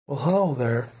Well, hello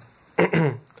there.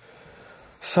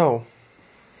 So,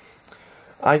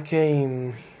 I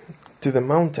came to the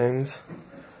mountains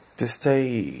to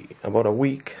stay about a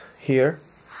week here,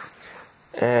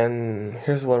 and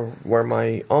here's where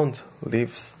my aunt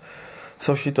lives.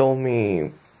 So she told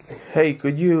me, hey,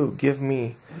 could you give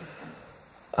me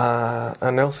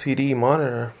an LCD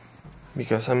monitor?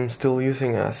 Because I'm still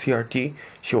using a CRT.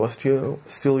 She was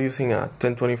still using a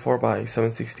 1024 by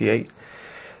 768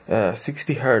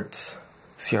 60 hertz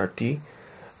CRT.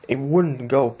 It wouldn't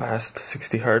go past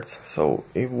 60 hertz, so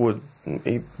it would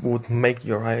make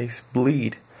your eyes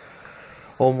bleed,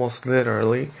 almost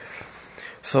literally.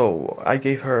 So I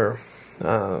gave her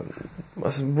a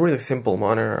really simple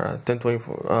monitor, a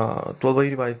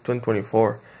 1280 by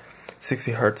 1024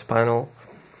 60 hertz panel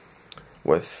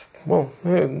with, well,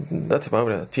 that's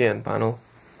about a TN panel,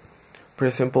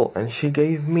 pretty simple. And she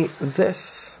gave me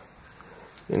this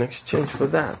in exchange for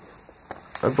that,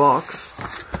 a box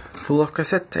full of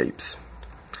cassette tapes.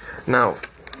 Now,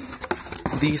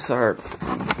 these are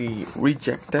the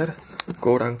rejected,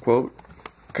 quote unquote,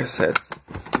 cassettes.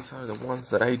 These are the ones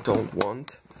that I don't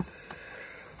want.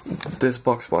 This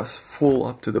box was full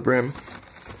up to the brim.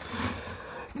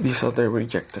 These are the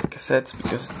rejected cassettes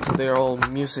because they're all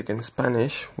music in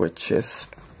Spanish, which is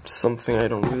something I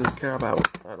don't really care about.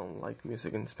 I don't like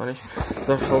music in Spanish.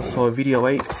 There's also a Video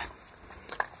 8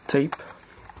 tape,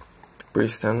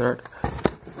 pretty standard.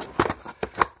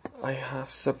 I have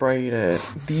separated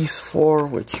these four,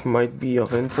 which might be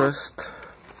of interest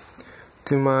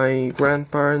to my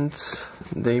grandparents.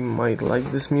 They might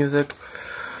like this music.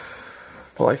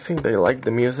 Well, I think they like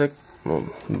the music,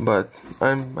 but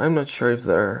I'm not sure if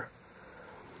their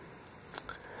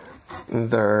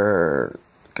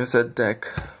cassette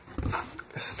deck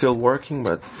is still working,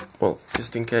 but well,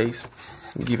 just in case,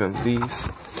 give them these.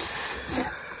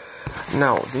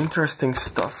 Now, the interesting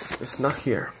stuff is not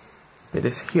here. It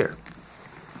is here,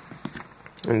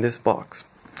 in this box.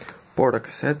 Porta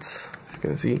cassettes, as you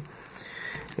can see.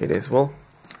 It is, well,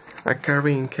 a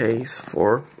carrying case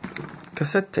for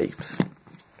cassette tapes.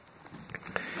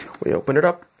 We open it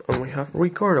up and we have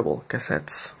recordable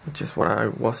cassettes, which is what I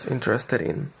was interested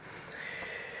in.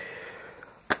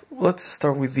 Let's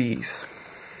start with these.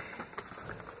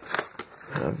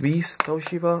 These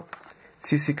Toshiba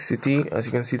C60T. As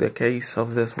you can see, the case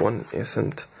of this one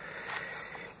isn't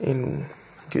in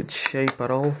good shape at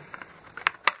all.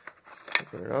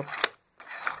 Open it up.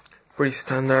 Pretty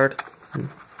standard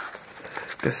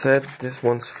cassette. This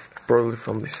one's probably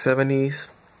from the 70s.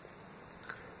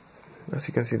 As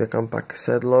you can see, the compact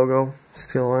cassette logo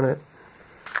still on it.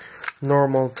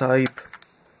 Normal type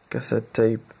cassette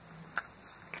tape.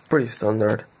 Pretty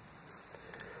standard.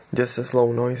 Just a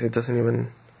slow noise. It doesn't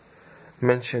even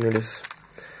mention it is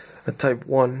a type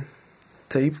 1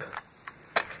 tape.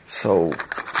 So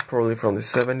probably from the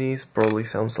 70s. Probably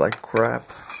sounds like crap.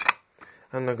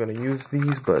 I'm not gonna use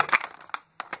these, but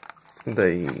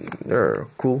they're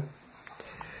cool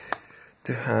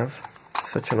to have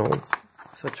such old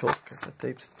cassette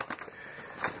tapes.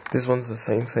 This one's the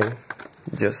same thing,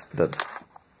 just that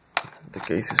the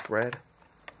case is red.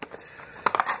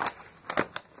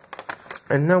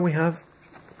 And now we have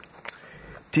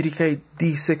TDK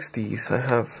D60s. I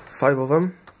have 5 of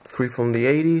them, 3 from the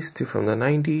 80s, 2 from the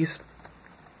 90s.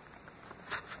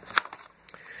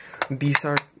 These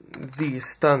are the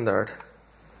standard,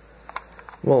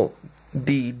 well,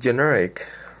 the generic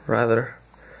rather,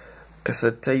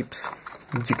 cassette tapes.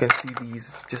 You can see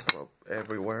these just about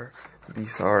everywhere.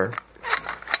 These are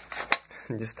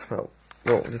just about,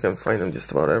 well, you can find them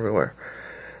just about everywhere.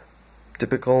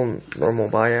 Typical normal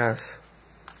bias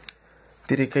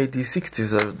TDK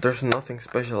D60s, there's nothing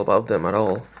special about them at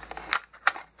all.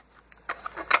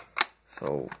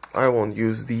 So I won't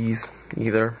use these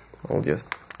either. I'll just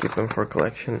keep them for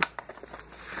collection.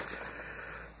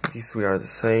 These three are the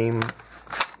same.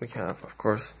 We have, of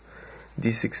course,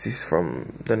 D60s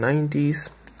from the 90s,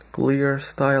 clear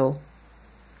style.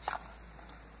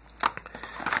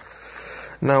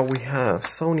 Now we have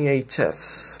Sony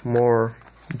HFs, more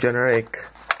generic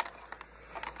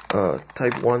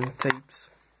type 1 tapes,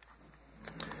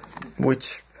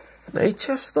 which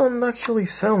HFs don't actually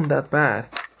sound that bad.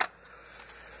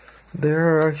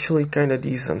 They're actually kinda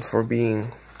decent for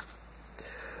being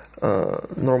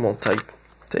normal type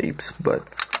tapes, but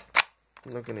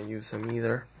I'm not gonna use them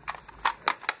either.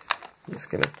 I'm just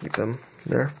gonna keep them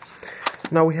there.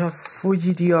 Now we have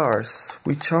Fuji DRs,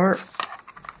 which are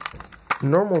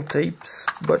normal tapes,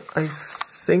 but I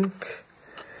think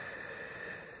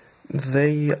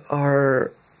they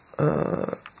are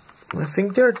I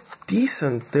think they're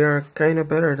decent. They're kinda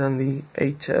better than the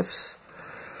HFs.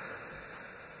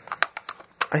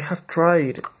 I have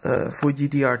tried Fuji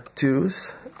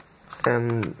DR2s,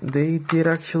 and they did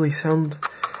actually sound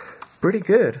pretty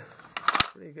good.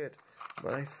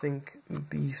 But I think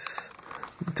these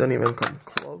don't even come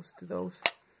close to those.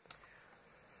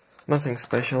 Nothing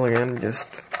special again, just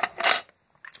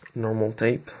normal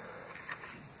tape,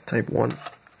 type 1.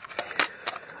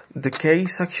 The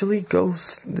case actually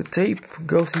goes, the tape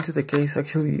goes into the case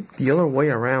actually the other way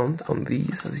around on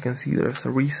these. As you can see, there's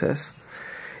a recess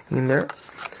in there,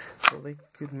 so they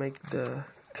could make the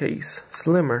case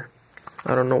slimmer.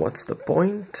 I don't know what's the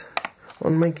point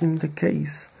on making the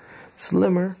case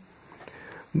slimmer,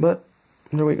 but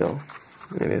there we go,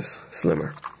 it is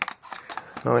slimmer.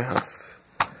 Now I have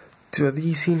 2 of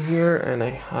these in here, and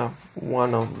I have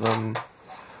one of them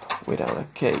without a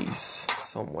case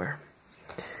somewhere.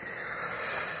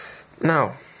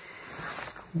 Now,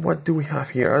 what do we have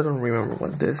here? I don't remember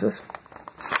what this is.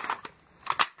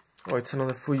 Oh, it's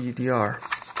another Fuji DR.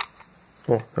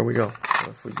 Oh, there we go,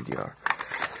 another Fuji DR.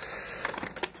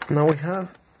 Now we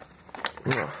have,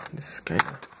 oh, this is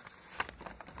kinda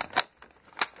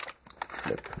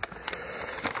flip.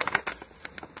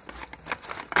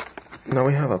 Now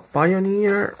we have a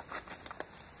Pioneer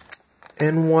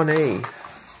N1A.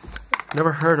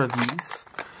 Never heard of these.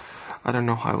 I don't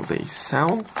know how they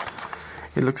sound.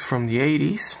 It looks from the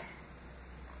 80s.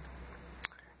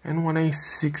 N1A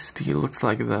 60 looks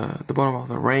like the bottom of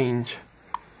the range.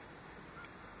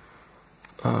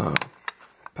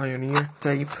 Pioneer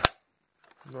tape,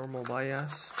 normal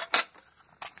bias.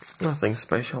 Nothing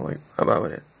special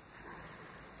about it.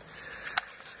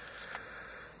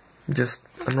 Just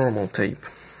a normal tape.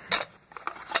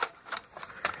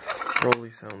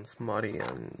 Probably sounds muddy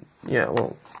and, yeah,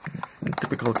 well,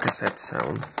 typical cassette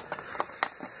sound.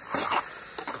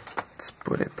 Let's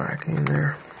put it back in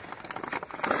there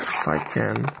if I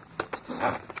can.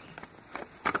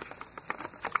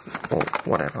 Or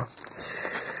whatever.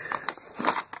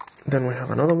 Then we have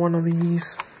another one of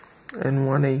these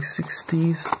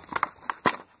N1A60s.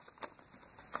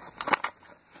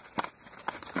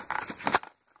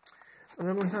 And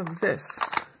then we have this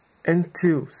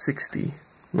N260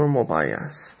 normal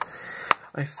bias.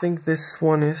 I think this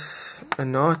one is a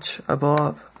notch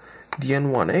above the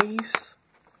N1As.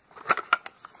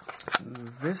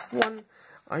 This one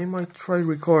I might try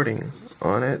recording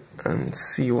on it and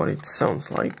see what it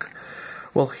sounds like.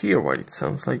 Well, hear what it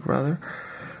sounds like rather.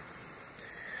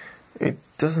 It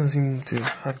doesn't seem to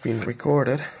have been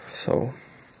recorded, so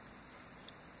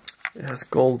it has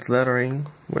gold lettering,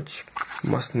 which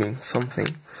must mean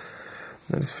something,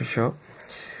 that is for sure.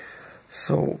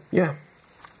 So yeah,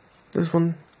 this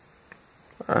one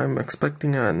I'm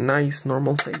expecting a nice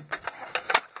normal tape.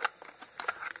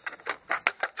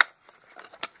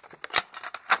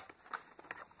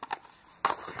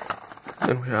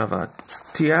 Then we have a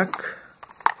TIAC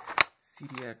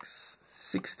CDX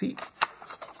 60.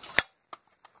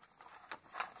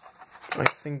 I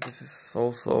think this is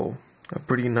also a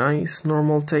pretty nice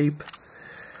normal tape.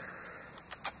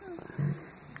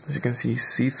 As you can see,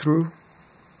 see-through,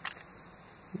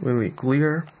 really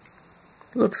clear,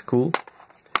 looks cool.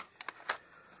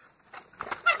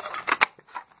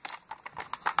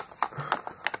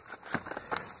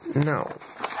 Now,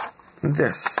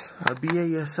 this, a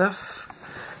BASF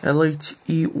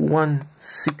LHE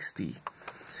 160,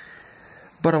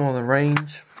 bottom of the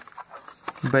range,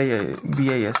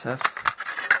 BASF,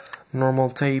 normal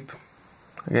tape.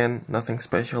 Again, nothing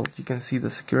special. You can see the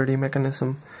security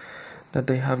mechanism that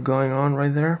they have going on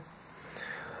right there.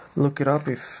 Look it up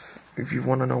if you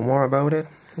want to know more about it.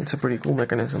 It's a pretty cool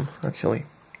mechanism, actually.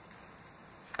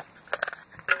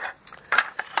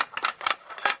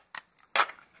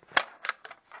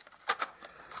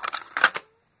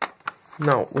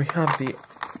 Now we have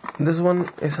this one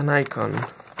is an icon.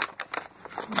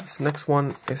 This next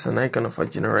one is an icon of a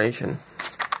generation.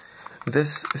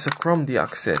 This is a chrome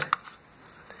dioxide.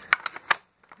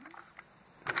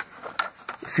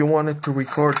 If you wanted to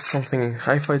record something in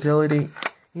high fidelity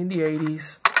in the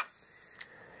 80s,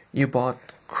 you bought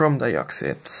chrome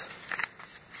dioxides.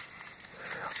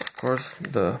 Of course,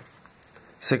 the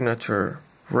signature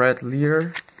red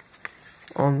leer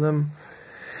on them.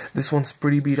 This one's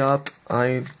pretty beat up.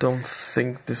 I don't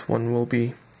think this one will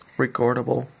be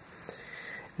recordable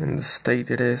in the state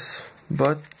it is,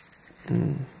 but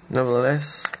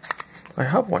nevertheless, I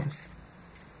have one.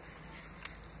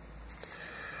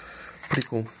 Pretty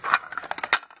cool.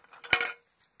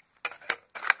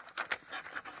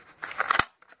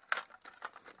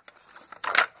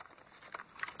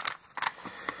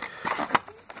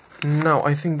 Now,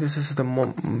 I think this is the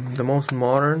most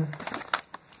modern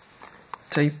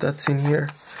tape that's in here.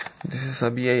 This is a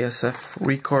BASF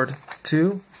Record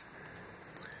 2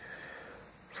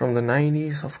 from the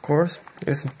 90s, of course.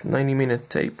 It's a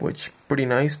 90-minute tape, which pretty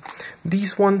nice.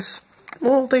 These ones,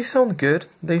 well, they sound good.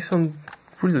 They sound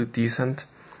really decent.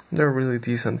 They're really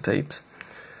decent tapes.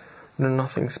 There's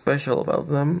nothing special about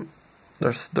them.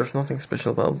 There's nothing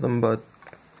special about them, but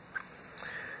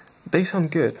they sound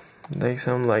good. They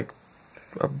sound like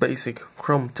a basic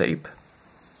chrome tape.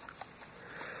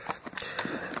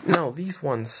 Now these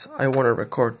ones I want to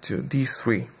record to, these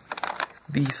three.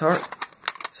 These are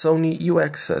Sony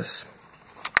UXs.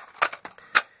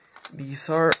 These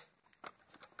are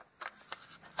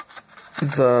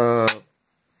the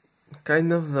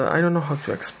kind of the, I don't know how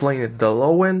to explain it, the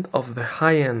low end of the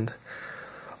high end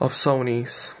of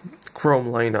Sony's chrome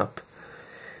lineup.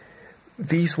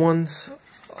 These ones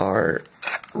are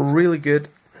really good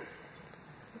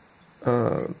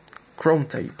chrome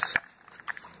tapes.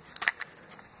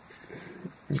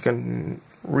 You can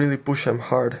really push them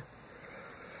hard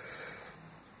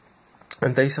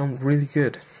and they sound really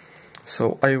good.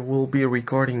 So I will be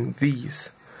recording these.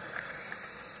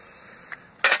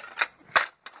 I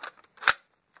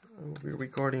will be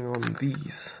recording on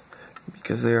these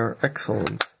because they are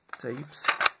excellent tapes.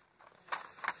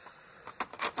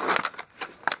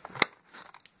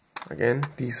 Again,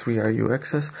 these three are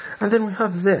UXs. And then we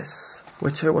have this,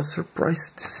 which I was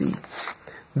surprised to see.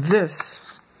 This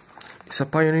is a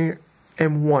Pioneer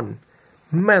M1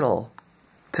 metal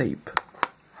tape.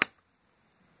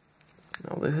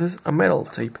 Now this is a metal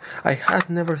tape. I had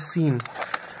never seen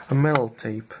a metal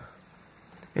tape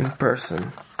in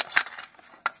person.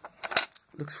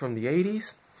 Looks from the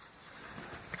 80s.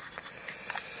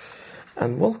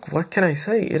 And well, what can I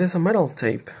say? It is a metal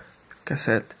tape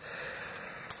cassette.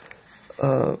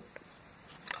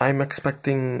 I'm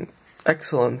expecting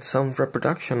excellent sound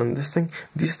reproduction on this thing.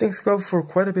 These things go for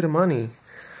quite a bit of money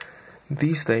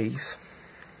these days.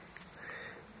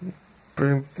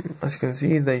 As you can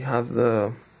see, they have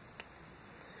the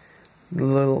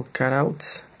little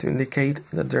cutouts to indicate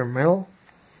that they're metal.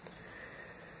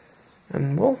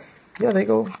 And well, yeah, they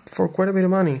go for quite a bit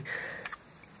of money.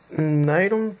 And I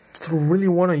don't really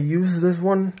want to use this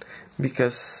one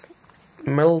because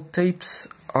metal tapes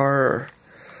are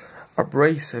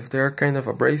abrasive. They're kind of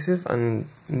abrasive and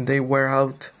they wear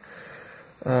out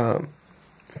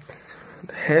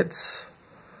heads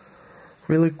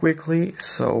really quickly,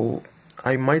 so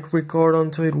I might record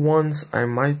onto it once, I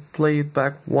might play it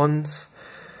back once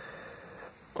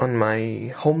on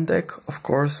my home deck, of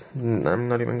course. I'm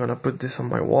not even gonna put this on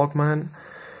my Walkman,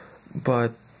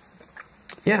 but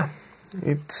yeah,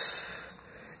 it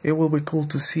will be cool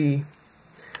to see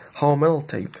how a metal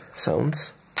tape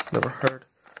sounds. Never heard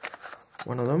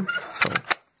one of them, so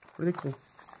really cool,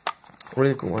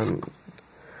 really cool. And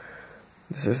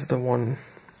this is the one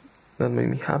that made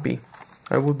me happy.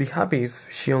 I would be happy if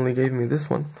she only gave me this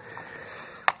one.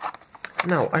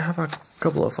 Now I have a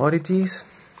couple of oddities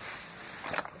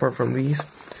apart from these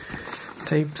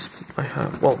tapes. I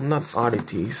have, well, not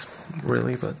oddities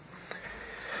really, but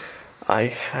I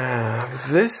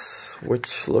have this,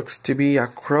 which looks to be a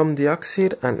chrome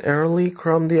dioxide, an early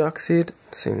chrome dioxide,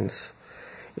 since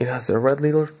it has the red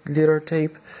leader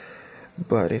tape,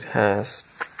 but it has,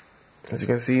 as you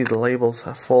can see, the labels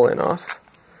have fallen off,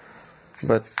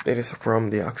 but it is a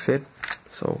chrome dioxide,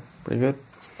 so pretty good.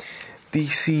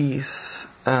 This is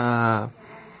an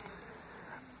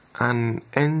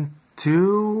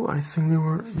N2, I think they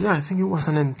were, yeah, I think it was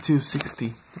an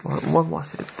N260. What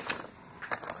was it?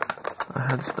 I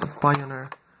had a Pioneer,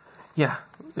 yeah,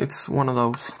 it's one of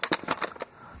those,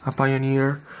 a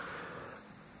Pioneer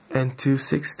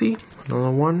N260,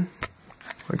 another one.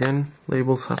 Again,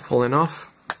 labels have fallen off.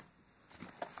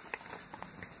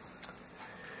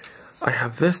 I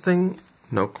have this thing,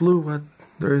 no clue what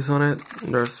there is on it.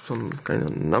 There's some kind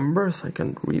of numbers, I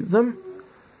can't read them.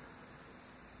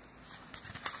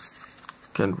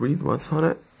 Can't read what's on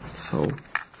it. So,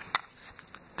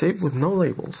 tape with no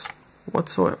labels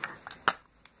whatsoever.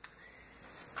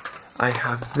 I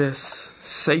have this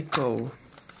Seiko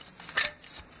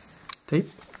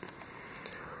tape.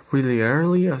 Really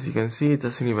early, as you can see, it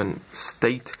doesn't even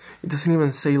state, it doesn't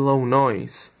even say low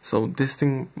noise, so this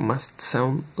thing must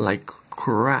sound like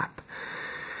crap.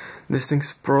 This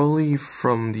thing's probably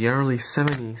from the early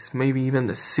 70s, maybe even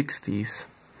the 60s,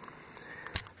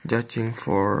 judging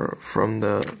from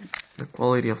the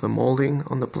quality of the molding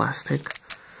on the plastic.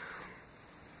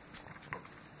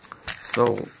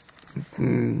 So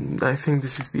I think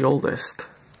this is the oldest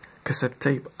cassette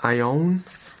tape I own.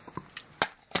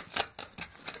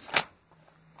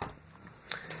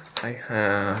 I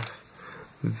have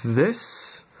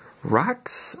this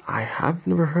Racks? I have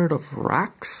never heard of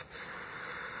Racks.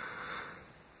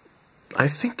 I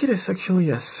think it is actually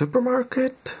a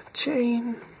supermarket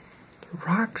chain.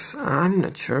 Racks? I'm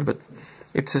not sure, but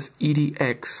it says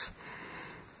EDX.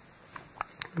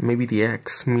 Maybe the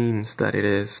X means that it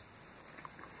is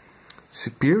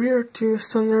superior to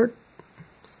standard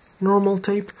normal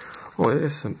tape. Oh, it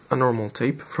is a normal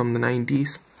tape from the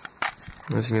 90s,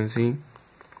 as you can see.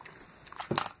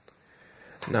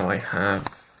 Now I have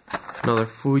another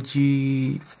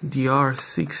Fuji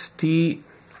DR60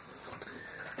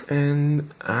 and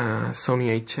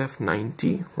Sony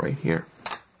HF90 right here.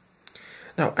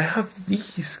 Now I have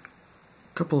these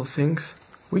couple of things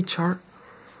which are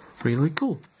really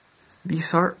cool.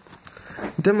 These are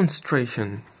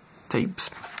demonstration tapes.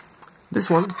 This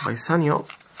one by Sanyo,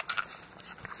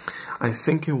 I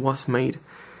think it was made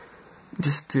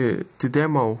just to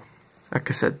demo a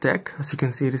cassette deck. As you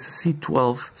can see, it is a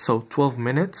C12, so 12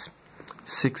 minutes,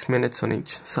 6 minutes on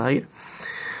each side.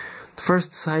 The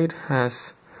first side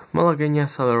has Malagueña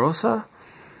Salerosa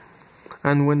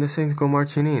and When the Saints Go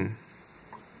Marching In.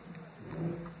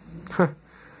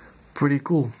 Pretty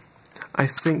cool. I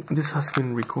think this has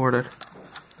been recorded.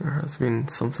 There has been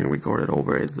something recorded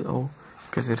over it though,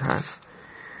 because it has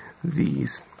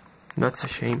these. That's a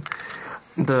shame.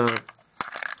 The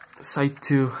side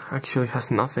 2 actually has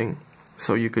nothing,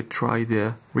 so you could try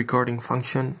the recording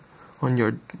function on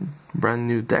your brand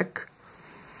new deck.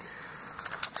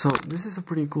 So this is a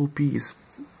pretty cool piece.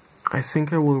 I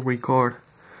think I will record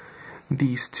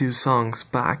these 2 songs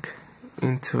back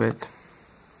into it.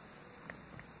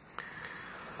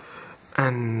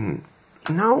 And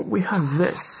now we have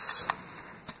this,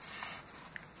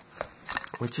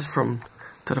 which is from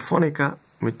Telefonica,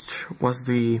 which was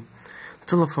the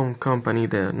telephone company,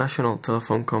 the national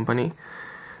telephone company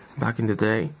back in the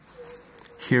day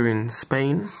here in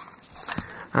Spain.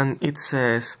 And it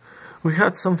says, "We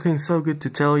had something so good to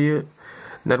tell you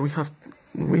that we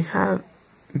have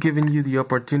given you the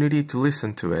opportunity to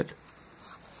listen to it."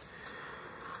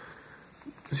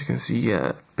 As you can see,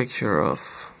 a picture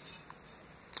of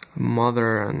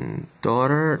mother and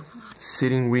daughter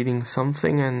sitting reading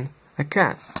something and a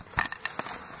cat.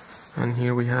 And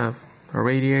here we have a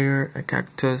radiator, a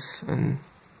cactus, and